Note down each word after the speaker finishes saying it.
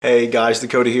Hey guys,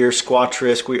 Dakota here, Squatch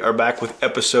Risk. We are back with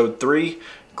episode 3,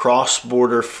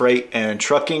 cross-border freight and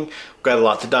trucking. We've got a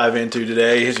lot to dive into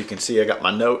today. As you can see, I got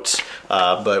my notes,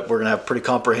 but we're gonna have a pretty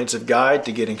comprehensive guide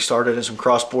to getting started in some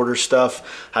cross-border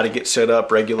stuff, how to get set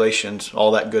up, regulations, all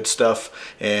that good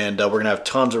stuff. And we're gonna have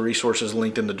tons of resources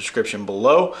linked in the description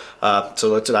below. So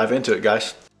let's dive into it,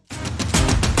 guys.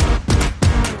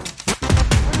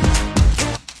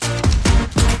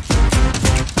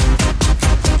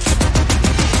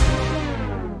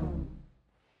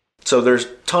 So there's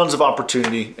tons of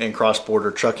opportunity in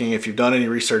cross-border trucking. If you've done any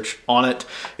research on it,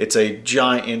 it's a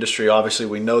giant industry. Obviously,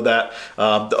 we know that.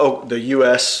 The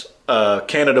U.S.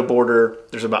 Canada border,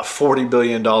 there's about $40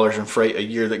 billion in freight a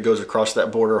year that goes across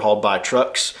that border hauled by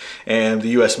trucks. And the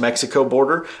U.S. Mexico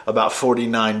border, about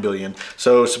 $49 billion.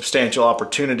 So substantial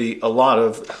opportunity, a lot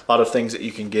of things that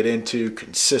you can get into,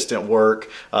 consistent work,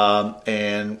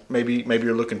 and maybe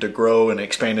you're looking to grow and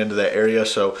expand into that area.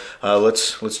 So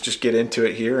let's just get into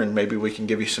it here, and maybe we can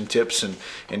give you some tips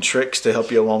and tricks to help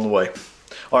you along the way.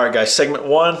 All right, guys, segment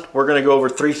 1, we're going to go over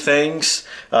 3 things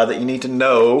that you need to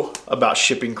know about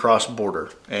shipping cross-border.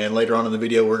 And later on in the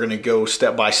video, we're going to go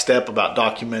step by step about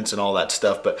documents and all that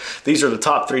stuff. But these are the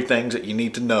top 3 things that you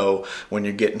need to know when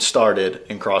you're getting started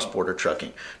in cross-border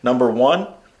trucking. Number 1,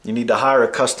 you need to hire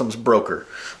a customs broker.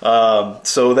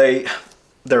 So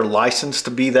they're licensed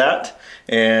to be that.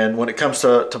 And when it comes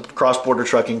to cross-border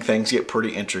trucking, things get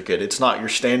pretty intricate. It's not your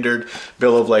standard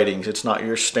bill of ladings. It's not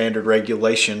your standard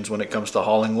regulations when it comes to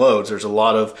hauling loads. There's a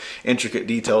lot of intricate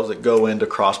details that go into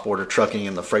cross-border trucking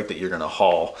and the freight that you're going to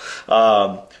haul.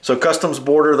 So customs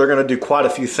border, they're going to do quite a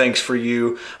few things for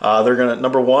you.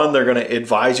 Number 1, they're going to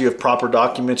advise you of proper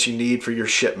documents you need for your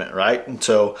shipment, right? And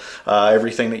so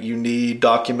everything that you need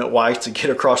document-wise to get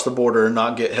across the border and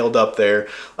not get held up there,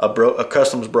 a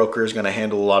customs broker is going to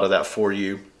handle a lot of that for you.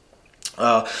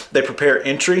 They prepare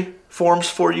entry forms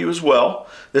for you as well.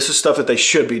 This is stuff that they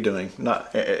should be doing.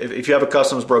 If you have a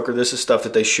customs broker, this is stuff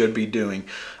that they should be doing.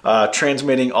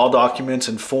 Transmitting all documents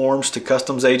and forms to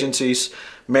customs agencies,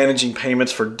 managing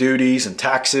payments for duties and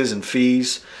taxes and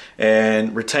fees,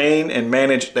 and retain and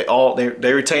manage.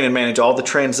 They retain and manage all the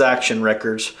transaction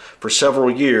records for several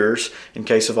years in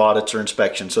case of audits or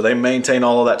inspections. So they maintain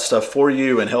all of that stuff for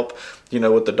you and help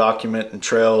with the document and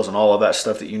trails and all of that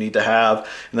stuff that you need to have.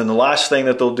 And then the last thing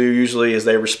that they'll do usually is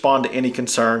they respond to any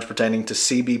concerns pertaining to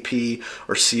CBP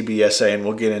or CBSA, and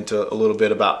we'll get into a little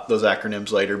bit about those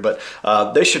acronyms later, but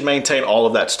they should maintain all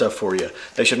of that stuff for you.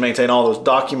 They should maintain all those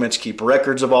documents, keep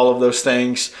records of all of those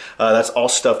things. That's all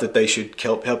stuff that they should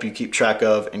help you keep track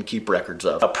of and keep records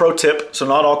of. A pro tip, so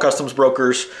not all customs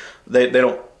brokers, they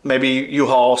don't. Maybe you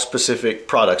haul specific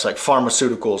products like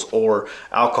pharmaceuticals or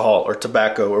alcohol or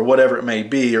tobacco or whatever it may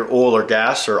be, or oil or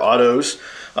gas or autos,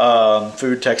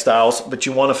 food, textiles, but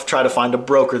you want to try to find a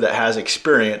broker that has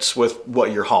experience with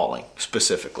what you're hauling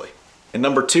specifically. And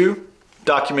number 2,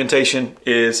 documentation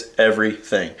is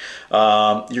everything.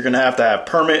 You're going to have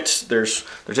permits. There's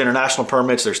international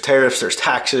permits, there's tariffs, there's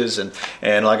taxes, and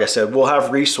like I said, we'll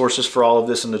have resources for all of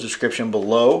this in the description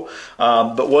below.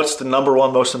 But what's the number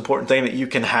 1 most important thing that you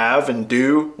can have and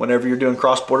do whenever you're doing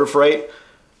cross-border freight?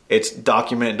 It's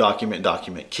document.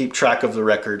 Keep track of the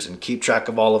records and keep track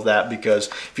of all of that, because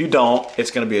if you don't,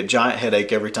 it's going to be a giant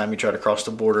headache every time you try to cross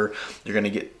the border. You're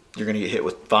going to get hit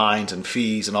with fines and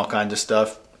fees and all kinds of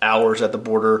stuff. Hours at the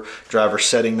border, driver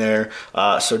sitting there.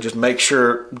 So just make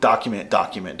sure, document.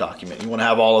 You want to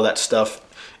have all of that stuff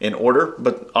in order,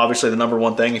 but obviously the number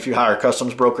 1 thing, if you hire a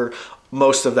customs broker,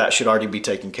 most of that should already be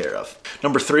taken care of.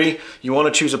 Number 3, you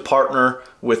want to choose a partner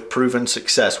with proven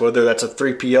success, whether that's a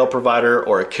 3PL provider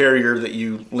or a carrier that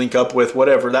you link up with,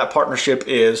 whatever that partnership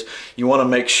is. You want to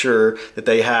make sure that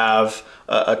they have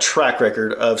a track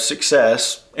record of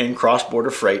success in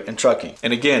cross-border freight and trucking.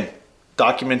 And again,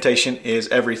 documentation is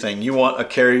everything. You want a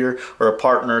carrier or a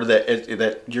partner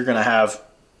that you're going to have,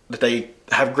 that they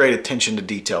have great attention to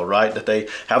detail, right? That they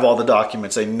have all the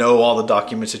documents. They know all the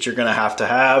documents that you're going to have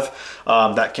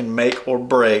that can make or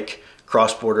break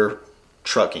cross-border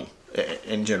trucking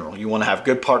in general. You want to have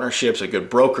good partnerships, a good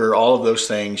broker, all of those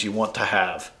things you want to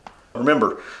have.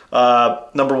 Remember,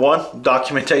 number 1,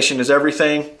 documentation is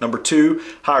everything. Number 2,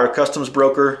 hire a customs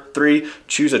broker. 3,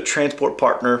 choose a transport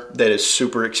partner that is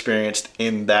super experienced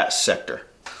in that sector.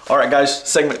 All right, guys,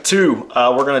 segment 2,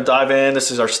 we're going to dive in.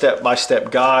 This is our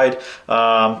step-by-step guide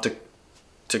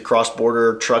to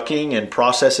cross-border trucking and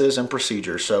processes and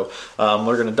procedures. So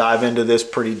we're going to dive into this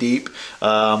pretty deep.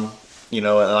 And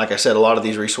like I said, a lot of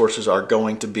these resources are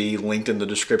going to be linked in the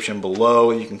description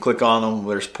below. You can click on them.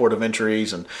 There's port of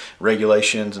entries and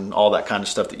regulations and all that kind of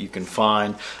stuff that you can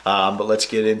find. But let's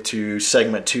get into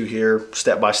segment 2 here,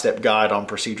 step-by-step guide on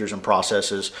procedures and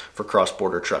processes for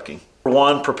cross-border trucking. Number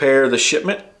 1, prepare the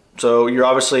shipment. So you're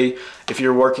obviously, if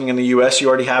you're working in the US, you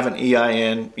already have an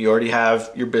EIN, you already have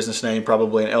your business name,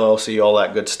 probably an LLC, all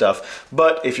that good stuff.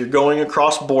 But if you're going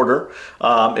across border,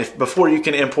 before you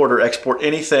can import or export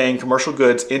anything, commercial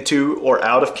goods into or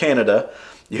out of Canada,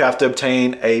 you have to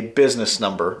obtain a business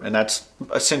number, and that's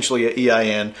essentially an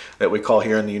EIN that we call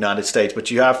here in the United States, but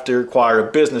you have to require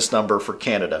a business number for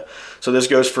Canada. So this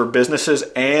goes for businesses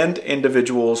and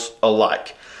individuals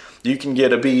alike. You can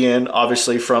get a BN,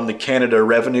 obviously, from the Canada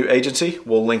Revenue Agency.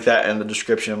 We'll link that in the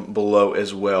description below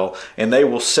as well. And they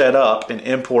will set up an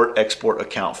import-export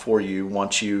account for you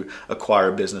once you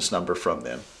acquire a business number from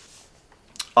them.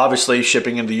 Obviously,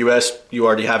 shipping into the US, you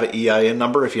already have an EIN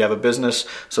number if you have a business,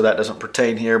 so that doesn't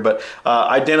pertain here. But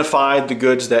identify the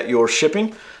goods that you're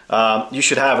shipping. You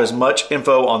should have as much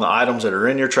info on the items that are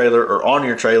in your trailer or on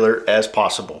your trailer as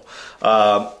possible.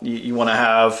 You want to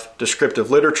have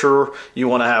descriptive literature. You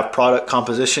want to have product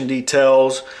composition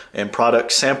details and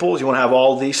product samples. You want to have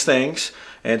all these things.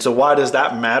 And so why does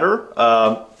that matter?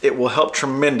 It will help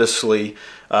tremendously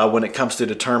when it comes to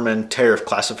determine tariff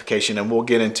classification, and we'll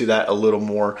get into that a little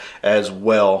more as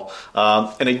well.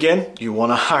 And again, you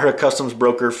want to hire a customs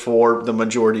broker for the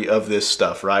majority of this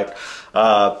stuff, right?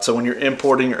 So when you're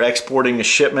importing or exporting a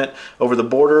shipment over the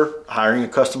border, hiring a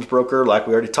customs broker, like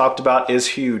we already talked about, is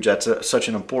huge. That's such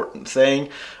an important thing.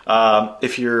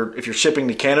 If you're shipping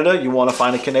to Canada, you want to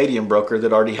find a Canadian broker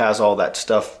that already has all that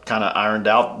stuff kind of ironed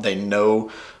out. They know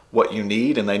what you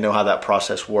need and they know how that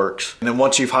process works. And then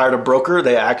once you've hired a broker,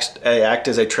 they act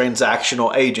as a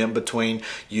transactional agent between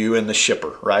you and the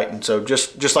shipper, right? And so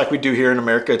just like we do here in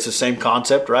America, it's the same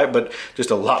concept, right? But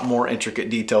just a lot more intricate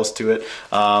details to it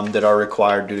that are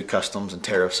required due to customs and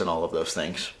tariffs and all of those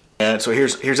things. And so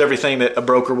here's everything that a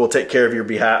broker will take care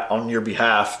of on your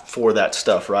behalf for that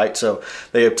stuff, right? So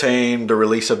they obtain the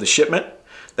release of the shipment,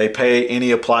 they pay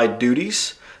any applied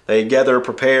duties, they gather,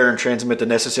 prepare, and transmit the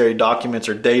necessary documents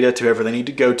or data to whoever they need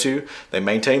to go to. They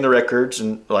maintain the records,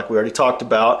 and like we already talked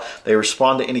about, they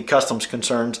respond to any customs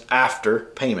concerns after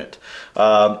payment.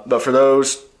 But for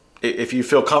those, if you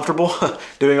feel comfortable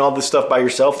doing all this stuff by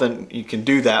yourself, then you can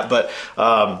do that. But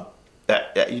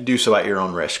you do so at your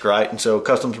own risk, right? And so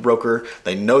customs broker,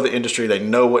 they know the industry, they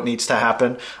know what needs to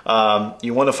happen.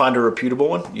 You want to find a reputable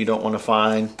one. You don't want to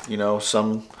find,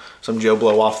 some Joe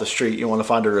Blow off the street. You want to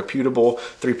find a reputable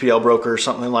 3PL broker,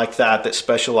 something like that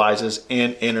specializes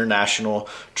in international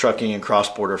trucking and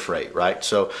cross-border freight, right?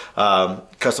 So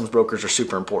customs brokers are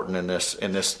super important in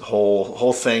this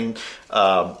whole thing.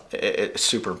 It's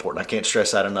super important. I can't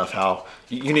stress that enough, how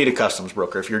you need a customs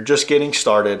broker. If you're just getting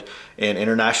started in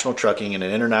international trucking and in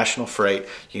international freight,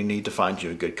 you need to find you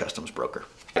a good customs broker.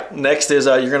 Next is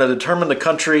you're going to determine the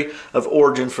country of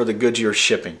origin for the goods you're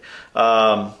shipping.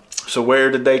 So where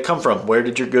did they come from? Where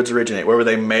did your goods originate? Where were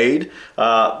they made?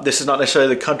 This is not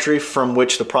necessarily the country from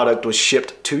which the product was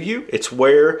shipped to you. It's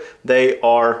where they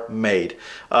are made.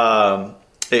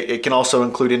 It can also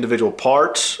include individual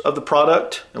parts of the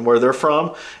product and where they're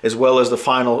from, as well as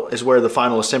where the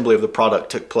final assembly of the product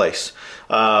took place.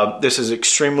 This is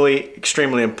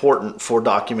extremely important for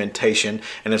documentation,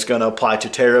 and it's going to apply to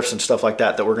tariffs and stuff like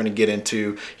that we're going to get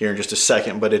into here in just a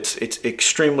second. But it's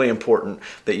extremely important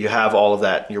that you have all of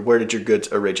that. Where did your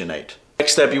goods originate?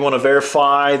 Next step, you want to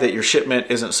verify that your shipment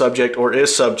isn't subject or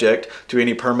is subject to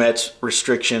any permits,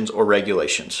 restrictions, or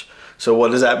regulations. So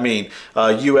what does that mean?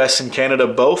 US and Canada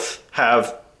both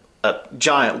have a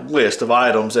giant list of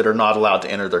items that are not allowed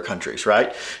to enter their countries,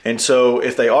 right? And so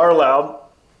if they are allowed,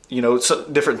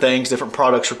 different things, different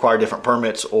products require different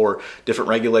permits or different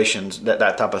regulations, that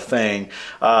type of thing.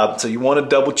 So you want to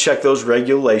double check those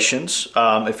regulations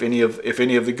if any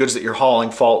of the goods that you're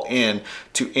hauling fall in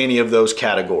to any of those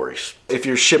categories. If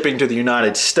you're shipping to the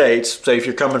United States, say if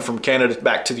you're coming from Canada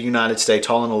back to the United States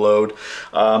hauling a load,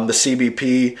 the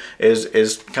CBP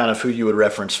is kind of who you would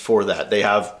reference for that. They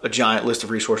have a giant list of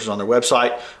resources on their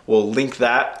website. We'll link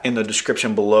that in the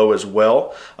description below as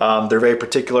well. They're very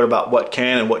particular about what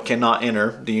can and what cannot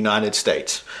enter the United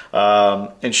States.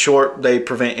 In short, they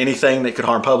prevent anything that could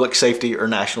harm public safety or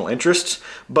national interests,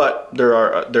 but they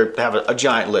have a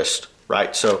giant list.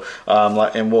 Right, so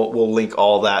and we'll link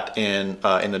all that in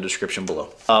the description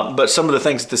below. But some of the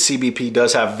things that the CBP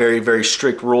does have very, very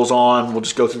strict rules on, we'll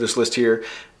just go through this list here: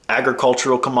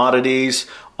 agricultural commodities,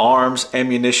 arms,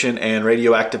 ammunition, and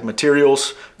radioactive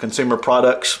materials, consumer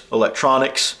products,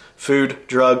 electronics, food,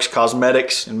 drugs,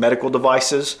 cosmetics, and medical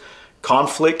devices,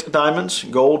 conflict diamonds,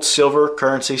 gold, silver,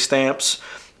 currency stamps,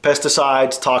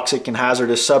 pesticides, toxic and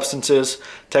hazardous substances,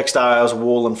 textiles,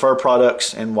 wool and fur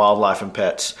products, and wildlife and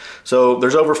pets. So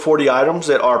there's over 40 items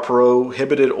that are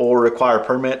prohibited or require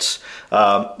permits.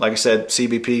 Like I said,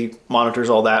 CBP monitors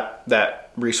all that.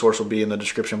 That resource will be in the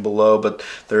description below, but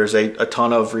there's a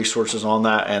ton of resources on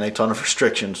that and a ton of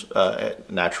restrictions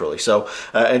naturally. So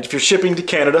and if you're shipping to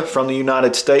Canada from the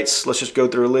United States, let's just go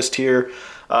through a list here.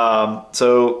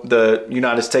 So the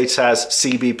United States has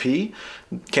CBP.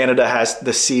 Canada has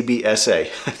the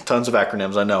CBSA. Tons of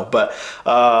acronyms, I know, but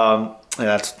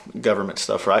that's government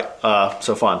stuff, right?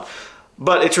 So fun.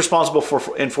 But it's responsible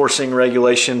for enforcing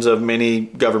regulations of many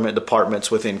government departments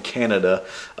within Canada.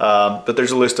 But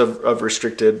there's a list of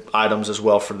restricted items as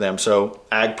well for them. So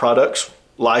ag products,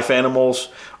 live animals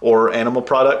or animal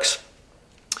products,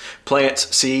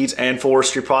 plants, seeds, and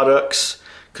forestry products,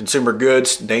 consumer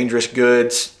goods, dangerous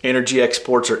goods, energy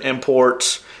exports or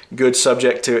imports, goods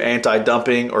subject to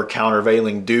anti-dumping or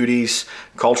countervailing duties,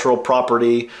 cultural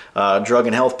property, drug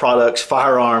and health products,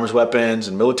 firearms, weapons,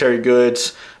 and military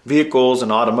goods, vehicles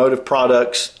and automotive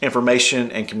products,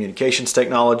 information and communications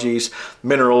technologies,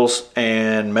 minerals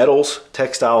and metals,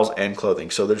 textiles, and clothing.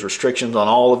 So there's restrictions on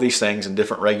all of these things and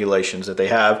different regulations that they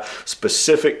have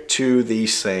specific to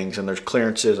these things, and there's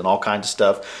clearances and all kinds of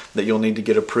stuff that you'll need to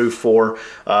get approved for.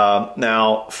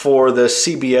 Now, for the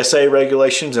CBSA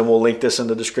regulations, and we'll link this in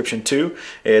the description too,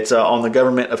 it's on the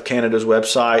Government of Canada's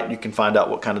website. You can find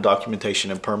out what kind of documentation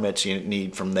and permits you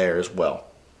need from there as well.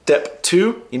 Step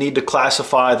 2, you need to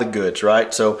classify the goods,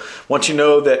 right? So once you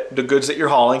know that the goods that you're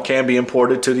hauling can be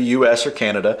imported to the US or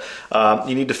Canada,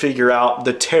 you need to figure out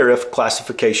the tariff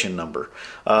classification number.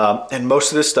 And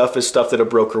most of this stuff is stuff that a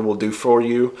broker will do for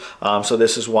you. So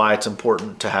this is why it's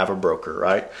important to have a broker,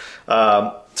 right?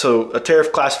 So a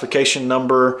tariff classification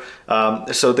number,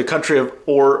 so the country of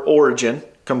origin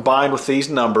combined with these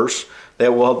numbers,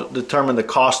 that will help determine the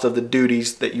cost of the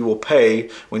duties that you will pay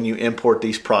when you import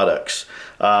these products.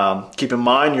 Keep in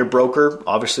mind, your broker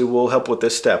obviously will help with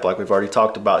this step, like we've already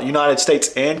talked about. United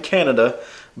States and Canada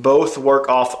both work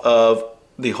off of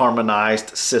the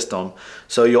Harmonized system.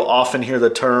 So you'll often hear the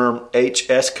term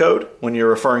HS code when you're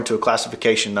referring to a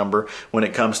classification number when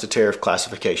it comes to tariff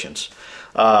classifications.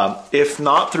 If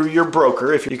not through your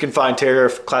broker, if you can find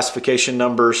tariff classification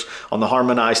numbers on the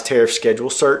Harmonized Tariff Schedule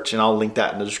search, and I'll link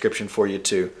that in the description for you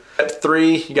too. Step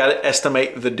 3, you got to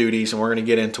estimate the duties, and we're going to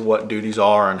get into what duties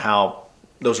are and how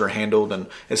those are handled. And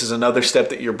this is another step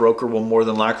that your broker will more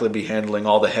than likely be handling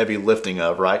all the heavy lifting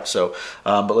of, right? So,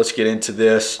 but let's get into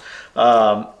this.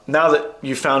 Now that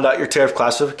you found out your tariff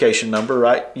classification number,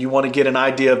 right, you want to get an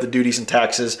idea of the duties and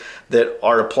taxes that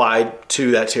are applied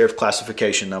to that tariff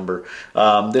classification number.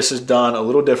 This is done a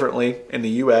little differently in the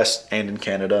US and in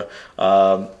Canada.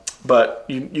 But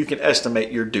you can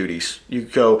estimate your duties.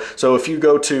 So if you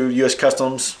go to US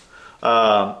Customs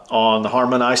on the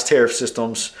Harmonized Tariff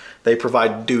Systems, they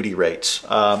provide duty rates.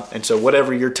 And so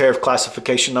whatever your tariff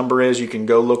classification number is, you can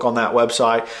go look on that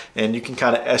website and you can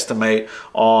kind of estimate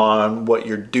on what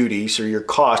your duties or your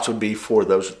costs would be for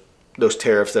those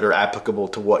tariffs that are applicable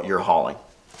to what you're hauling.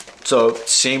 So it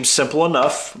seems simple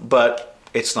enough, but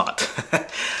it's not.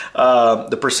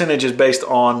 The percentage is based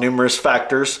on numerous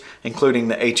factors, including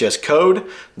the HS code,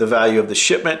 the value of the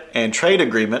shipment, and trade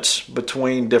agreements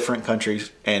between different countries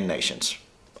and nations.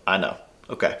 I know.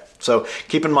 Okay. So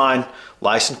keep in mind,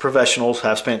 licensed professionals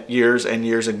have spent years and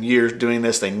years and years doing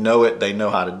this. They know it. They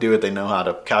know how to do it. They know how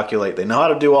to calculate. They know how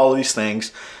to do all of these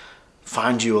things.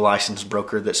 Find you a licensed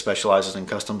broker that specializes in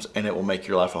customs, and it will make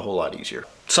your life a whole lot easier.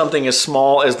 Something as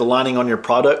small as the lining on your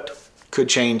product could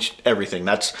change everything.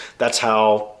 That's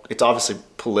how it's obviously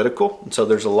political, and so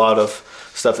there's a lot of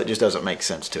stuff that just doesn't make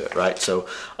sense to it, right? So,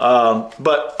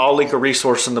 but I'll link a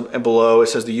resource below. It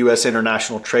says the U.S.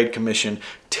 International Trade Commission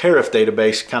tariff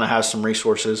database kind of has some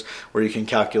resources where you can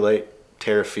calculate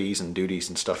tariff fees and duties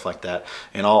and stuff like that,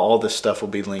 and all this stuff will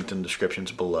be linked in the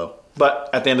descriptions below. But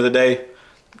at the end of the day,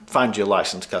 find you a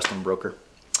licensed custom broker.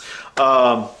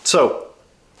 So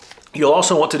you'll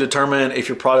also want to determine if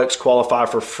your products qualify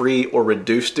for free or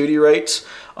reduced duty rates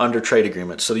under trade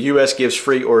agreements. So the U.S. gives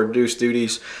free or reduced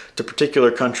duties to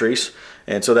particular countries,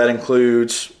 and so that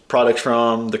includes products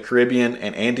from the Caribbean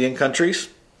and Andean countries,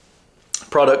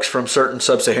 products from certain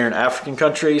sub-Saharan African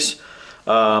countries,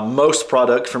 most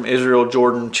products from Israel,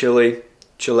 Jordan, Chile,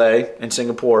 and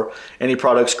Singapore, any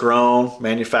products grown,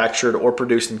 manufactured, or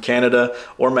produced in Canada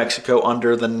or Mexico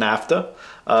under the NAFTA,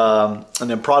 and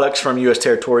then products from U.S.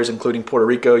 territories including Puerto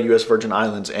Rico, U.S. Virgin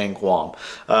Islands, and Guam.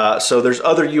 So there's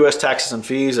other U.S. taxes and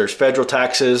fees. There's federal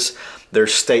taxes,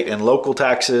 There's state and local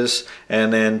taxes,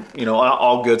 and then, you know,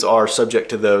 all goods are subject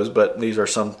to those, but these are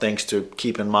some things to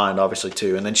keep in mind, obviously,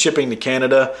 too. And then shipping to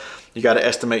Canada, you got to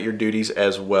estimate your duties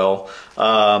as well.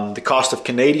 The cost of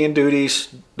Canadian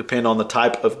duties depend on the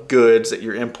type of goods that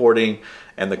you're importing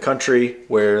and the country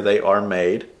where they are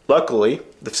made. Luckily,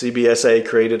 the CBSA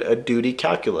created a duty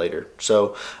calculator.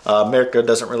 So America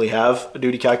doesn't really have a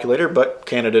duty calculator, but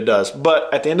Canada does.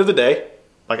 But at the end of the day,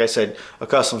 like I said, a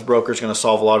customs broker is going to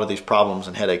solve a lot of these problems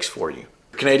and headaches for you.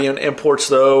 Canadian imports,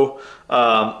 though,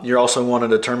 you also want to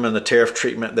determine the tariff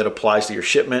treatment that applies to your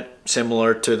shipment,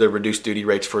 similar to the reduced duty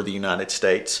rates for the United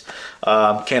States.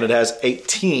 Canada has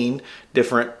 18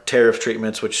 different tariff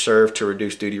treatments which serve to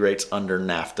reduce duty rates under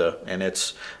NAFTA, and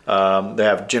it's they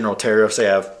have general tariffs. They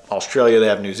have Australia, they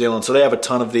have New Zealand, so they have a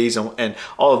ton of these, and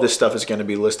all of this stuff is going to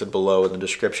be listed below in the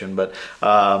description. But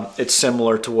it's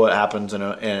similar to what happens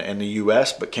in the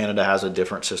U.S., but Canada has a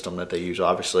different system that they use.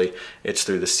 Obviously, it's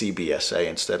through the CBSA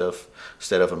instead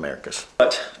of America's.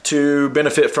 But to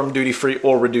benefit from duty-free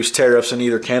or reduced tariffs in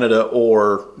either Canada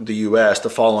or the U.S., the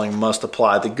following must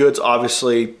apply. The goods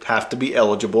obviously have to be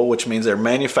eligible, which means they're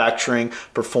manufacturing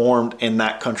performed in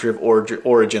that country of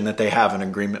origin that they have an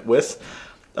agreement with.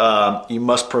 You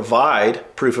must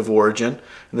provide proof of origin.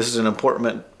 And this is an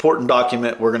important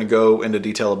document we're going to go into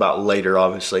detail about later,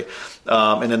 obviously.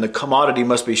 And then the commodity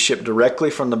must be shipped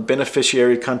directly from the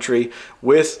beneficiary country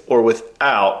with or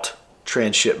without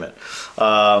transshipment.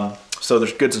 So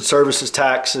there's goods and services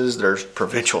taxes, there's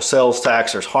provincial sales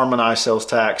tax, there's harmonized sales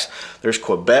tax, there's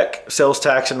Quebec sales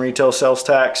tax and retail sales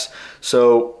tax.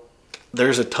 So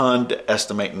there's a ton to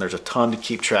estimate and there's a ton to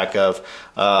keep track of.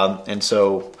 And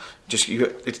so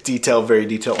it's detailed, very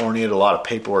detail oriented, a lot of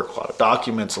paperwork, a lot of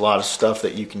documents, a lot of stuff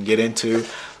that you can get into.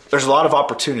 There's a lot of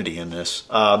opportunity in this,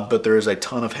 but there is a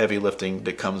ton of heavy lifting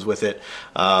that comes with it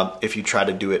if you try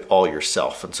to do it all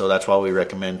yourself. And so that's why we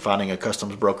recommend finding a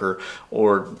customs broker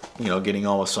or, you know, getting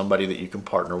on with somebody that you can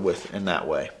partner with in that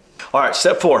way. All right,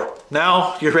 step 4.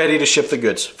 Now you're ready to ship the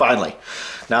goods, finally.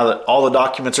 Now that all the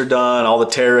documents are done, all the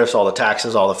tariffs, all the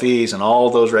taxes, all the fees, and all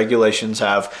those regulations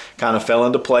have kind of fell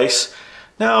into place,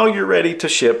 now you're ready to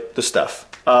ship the stuff.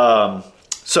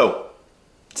 So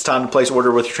it's time to place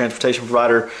order with your transportation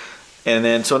provider. And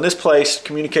then, so in this place,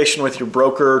 communication with your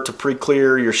broker to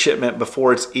pre-clear your shipment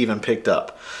before it's even picked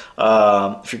up.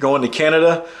 If you're going to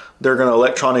Canada, they're going to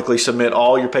electronically submit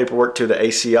all your paperwork to the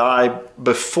ACI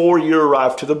before you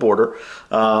arrive to the border.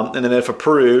 And then if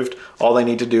approved, all they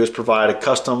need to do is provide a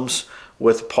customs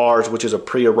with PARS, which is a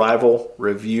pre-arrival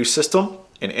review system,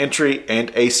 an entry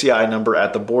and ACI number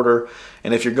at the border.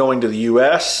 And if you're going to the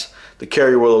US, the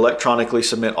carrier will electronically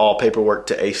submit all paperwork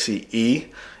to ACE.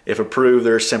 If approved,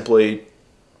 they're simply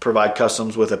provide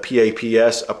customs with a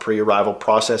PAPS, a pre-arrival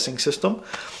processing system,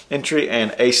 entry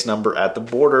and ACE number at the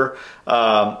border.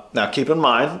 Now keep in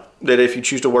mind that if you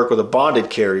choose to work with a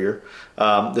bonded carrier,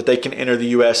 that they can enter the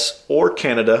US or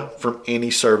Canada from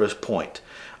any service point.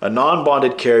 A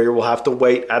non-bonded carrier will have to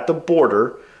wait at the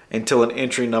border until an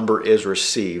entry number is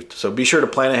received. So be sure to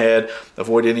plan ahead,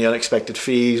 avoid any unexpected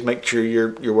fees, make sure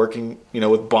you're working, you know,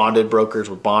 with bonded brokers,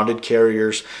 with bonded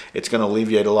carriers. It's going to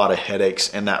alleviate a lot of headaches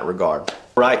in that regard.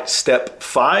 Right, step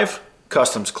 5,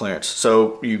 customs clearance.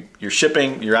 So you're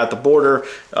shipping, you're at the border,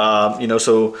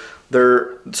 so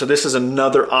this is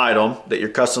another item that your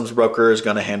customs broker is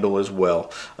going to handle as well,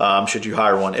 should you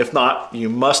hire one. If not, you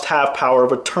must have power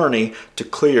of attorney to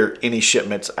clear any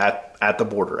shipments at the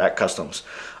border, at customs.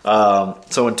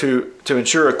 To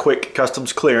ensure a quick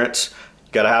customs clearance,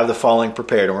 you got to have the following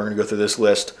prepared, and we're going to go through this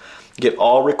list. Get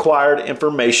all required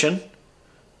information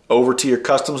over to your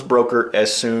customs broker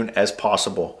as soon as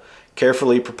possible.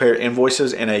 Carefully prepare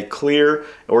invoices in a clear,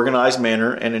 organized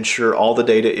manner and ensure all the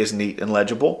data is neat and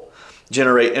legible.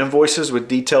 Generate invoices with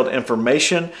detailed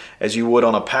information as you would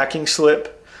on a packing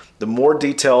slip. The more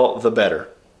detail, the better,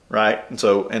 right?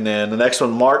 And then the next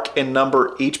one, mark and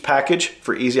number each package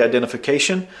for easy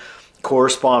identification.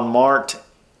 Correspond marked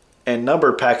and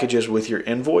numbered packages with your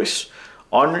invoice.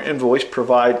 On your invoice,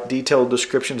 provide detailed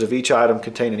descriptions of each item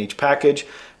contained in each package.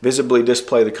 Visibly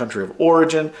display the country of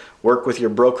origin. Work with your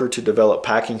broker to develop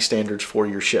packing standards for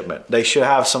your shipment. They should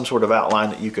have some sort of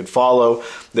outline that you could follow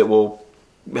that will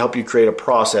help you create a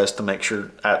process to make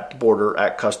sure at the border,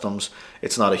 at customs,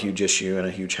 it's not a huge issue and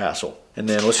a huge hassle. And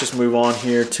then let's just move on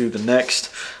here to the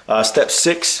next. Step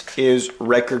 6 is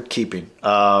record keeping.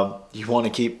 You want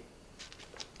to keep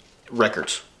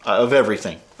records of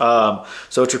everything. So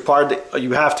it's required that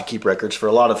you have to keep records for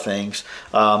a lot of things,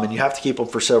 and you have to keep them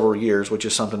for several years, which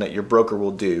is something that your broker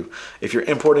will do. If you're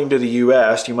importing to the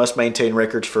U.S., you must maintain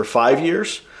records for 5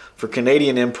 years. For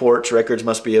Canadian imports, records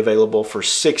must be available for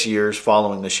 6 years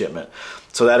following the shipment.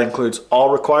 So that includes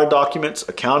all required documents,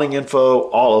 accounting info,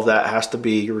 all of that has to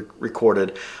be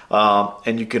recorded.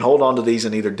 And you can hold on to these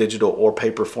in either digital or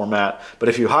paper format. But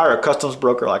if you hire a customs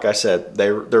broker, like I said,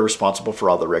 they're responsible for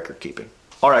all the record keeping.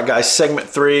 All right, guys, segment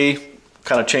 3.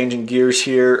 Kind of changing gears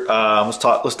here.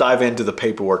 Let's dive into the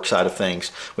paperwork side of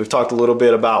things. We've talked a little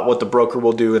bit about what the broker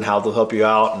will do and how they'll help you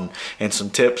out, and some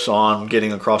tips on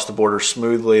getting across the border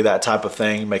smoothly, that type of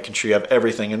thing, making sure you have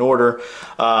everything in order.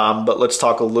 But let's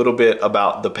talk a little bit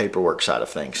about the paperwork side of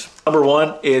things. Number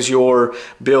 1 is your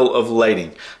bill of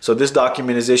lading. So this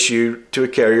document is issued to a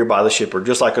carrier by the shipper,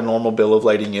 just like a normal bill of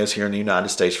lading is here in the United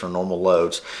States for normal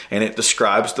loads, and it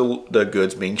describes the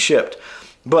goods being shipped.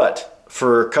 But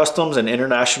for customs and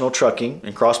international trucking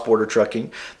and cross-border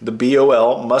trucking, the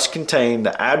BOL must contain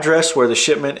the address where the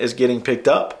shipment is getting picked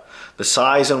up, the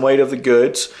size and weight of the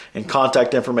goods, and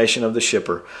contact information of the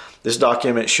shipper. This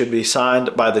document should be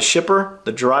signed by the shipper,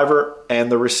 the driver,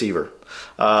 and the receiver.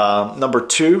 Number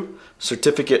 2,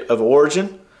 certificate of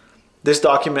origin. This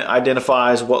document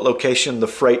identifies what location the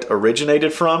freight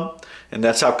originated from, and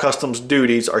that's how customs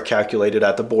duties are calculated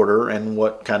at the border and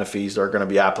what kind of fees are going to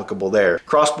be applicable there.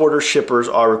 Cross-border shippers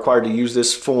are required to use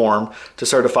this form to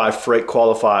certify freight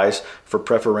qualifies for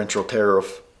preferential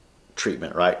tariff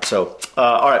treatment, right? So,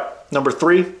 all right, number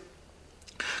 3,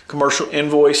 commercial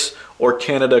invoice or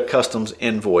Canada Customs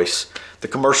invoice. The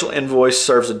commercial invoice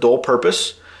serves a dual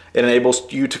purpose. It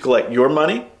enables you to collect your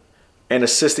money and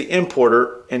assist the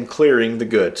importer in clearing the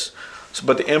goods.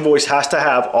 But the invoice has to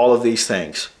have all of these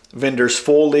things: vendor's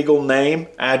full legal name,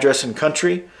 address, and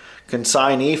country,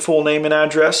 consignee full name and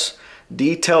address,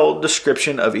 detailed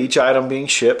description of each item being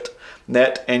shipped,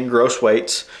 net and gross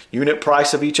weights, unit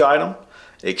price of each item,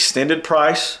 extended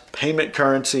price, payment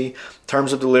currency,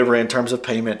 terms of delivery and terms of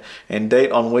payment, and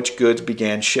date on which goods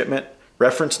began shipment,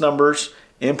 reference numbers,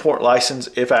 import license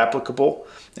if applicable,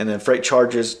 and then freight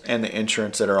charges and the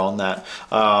insurance that are on that.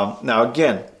 Now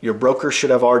again, your broker should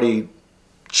have already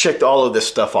checked all of this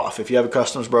stuff off. If you have a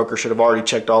customs broker, should have already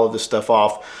checked all of this stuff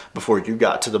off before you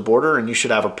got to the border, and you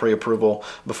should have a pre-approval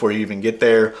before you even get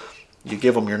there. You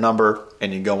give them your number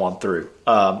and you go on through.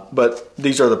 But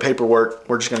these are the paperwork.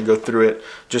 We're just going to go through it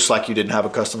just like you didn't have a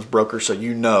customs broker, so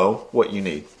you know what you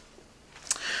need.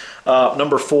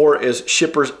 Number 4 is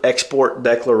shipper's export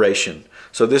declaration.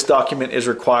 So this document is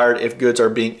required if goods are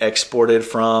being exported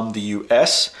from the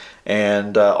U.S.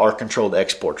 and are controlled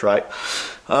exports, right?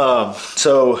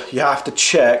 So you have to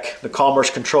check the Commerce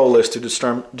Control List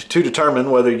to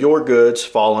determine whether your goods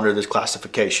fall under this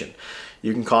classification.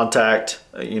 You can contact,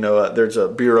 there's a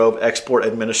Bureau of Export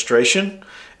Administration,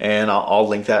 and I'll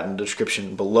link that in the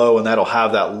description below, and that'll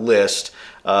have that list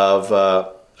of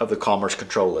the Commerce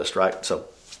Control List, right? So.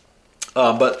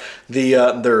 But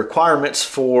the requirements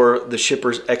for the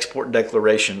shipper's export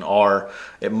declaration are: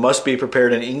 it must be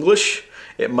prepared in English,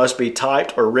 it must be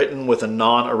typed or written with a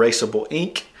non-erasable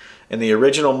ink, and the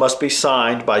original must be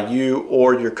signed by you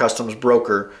or your customs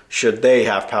broker should they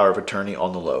have power of attorney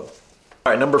on the load.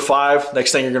 All right, number 5,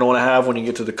 next thing you're going to want to have when you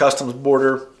get to the customs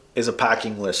border is a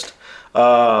packing list.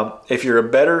 If you're a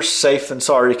better safe than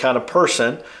sorry kind of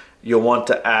person, you'll want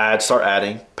to start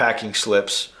adding packing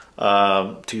slips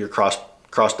to your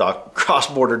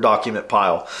cross-border document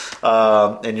pile,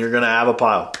 and you're going to have a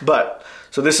pile.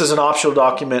 So this is an optional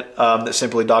document that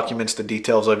simply documents the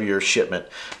details of your shipment.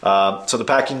 So the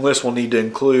packing list will need to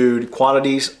include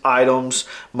quantities, items,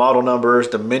 model numbers,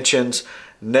 dimensions,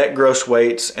 net gross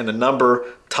weights, and the number,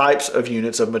 types of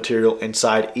units of material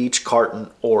inside each carton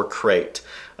or crate.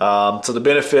 So the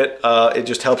benefit, it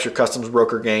just helps your customs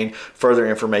broker gain further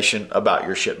information about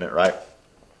your shipment, right?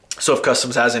 So if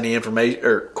customs has any information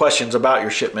or questions about your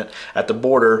shipment at the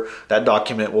border, that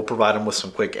document will provide them with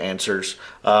some quick answers.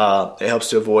 It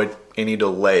helps to avoid any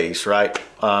delays, right?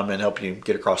 And help you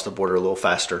get across the border a little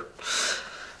faster.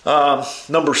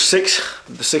 Number 6,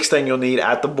 the 6th thing you'll need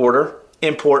at the border: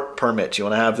 import permits. You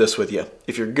want to have this with you.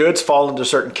 If your goods fall into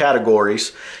certain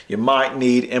categories, you might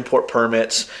need import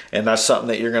permits, and that's something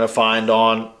that you're going to find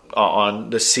on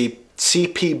the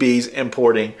CPB's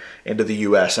importing into the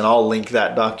U.S. and I'll link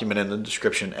that document in the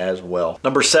description as well.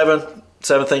 Number 7th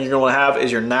thing you're going to want to have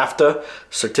is your NAFTA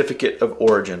certificate of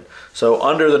origin. So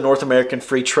under the North American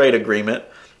Free Trade Agreement,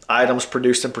 items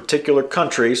produced in particular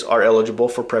countries are eligible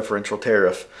for preferential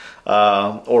tariff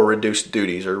or reduced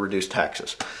duties or reduced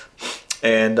taxes.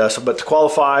 And but to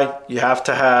qualify, you have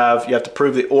to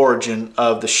prove the origin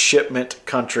of the shipment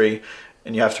country,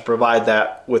 and you have to provide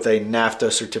that with a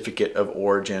NAFTA certificate of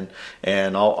origin.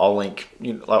 And I'll link,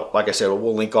 like I said,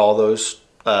 we'll link all those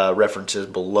references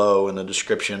below in the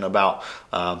description about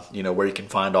where you can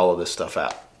find all of this stuff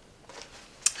at.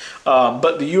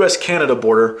 But the U.S.-Canada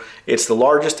border, it's the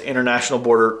largest international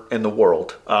border in the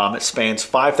world. It spans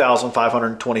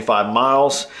 5,525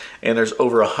 miles, and there's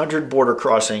over 100 border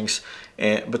crossings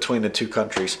between the two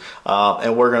countries.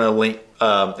 And we're going to link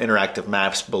interactive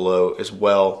maps below as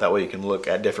well. That way you can look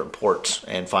at different ports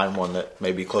and find one that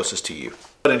may be closest to you.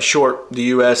 But in short, the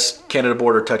U.S.-Canada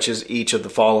border touches each of the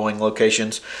following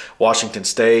locations: Washington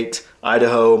State,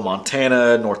 Idaho,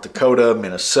 Montana, North Dakota,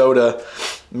 Minnesota,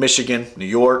 Michigan, New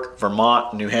York,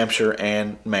 Vermont, New Hampshire,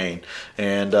 and Maine.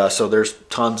 And so there's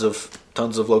tons of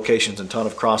locations and ton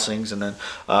of crossings. And then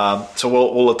so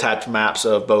we'll attach maps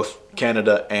of both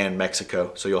Canada and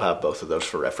Mexico, so you'll have both of those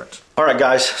for reference. All right,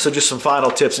 guys, so just some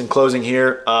final tips in closing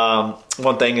here.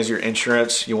 One thing is your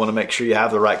insurance. You want to make sure you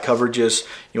have the right coverages.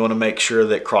 You want to make sure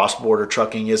that cross-border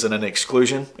trucking isn't an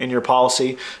exclusion in your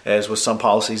policy. As with some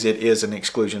policies, it is an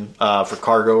exclusion for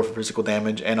cargo, for physical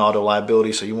damage, and auto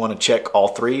liability. So you want to check all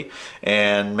three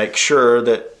and make sure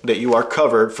that you are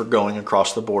covered for going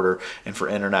across the border and for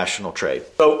international trade.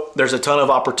 So there's a ton of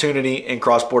opportunity in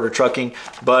cross-border trucking,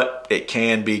 but it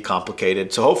can be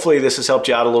complicated. So hopefully this has helped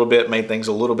you out a little bit, made things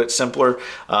a little bit simpler,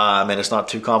 and it's not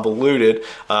too convoluted.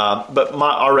 But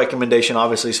our recommendation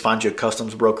obviously is find you a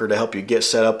customs broker to help you get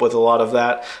set up with a lot of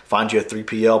that. Find you a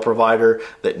 3PL provider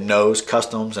that knows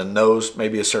customs and knows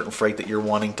maybe a certain freight that you're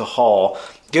wanting to haul.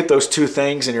 Get those two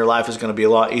things and your life is going to be a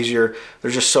lot easier.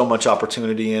 There's just so much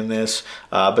opportunity in this.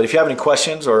 But if you have any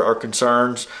questions or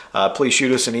concerns, please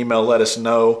shoot us an email, let us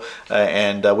know,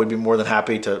 and we'd be more than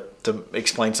happy to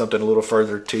explain something a little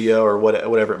further to you or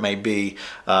whatever it may be.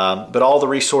 But all the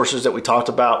resources that we talked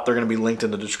about, they're going to be linked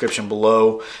in the description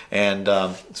below. And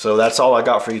so that's all I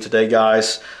got for you today,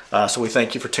 guys. So we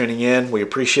thank you for tuning in. We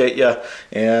appreciate you,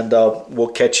 and we'll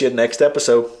catch you next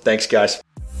episode. Thanks, guys.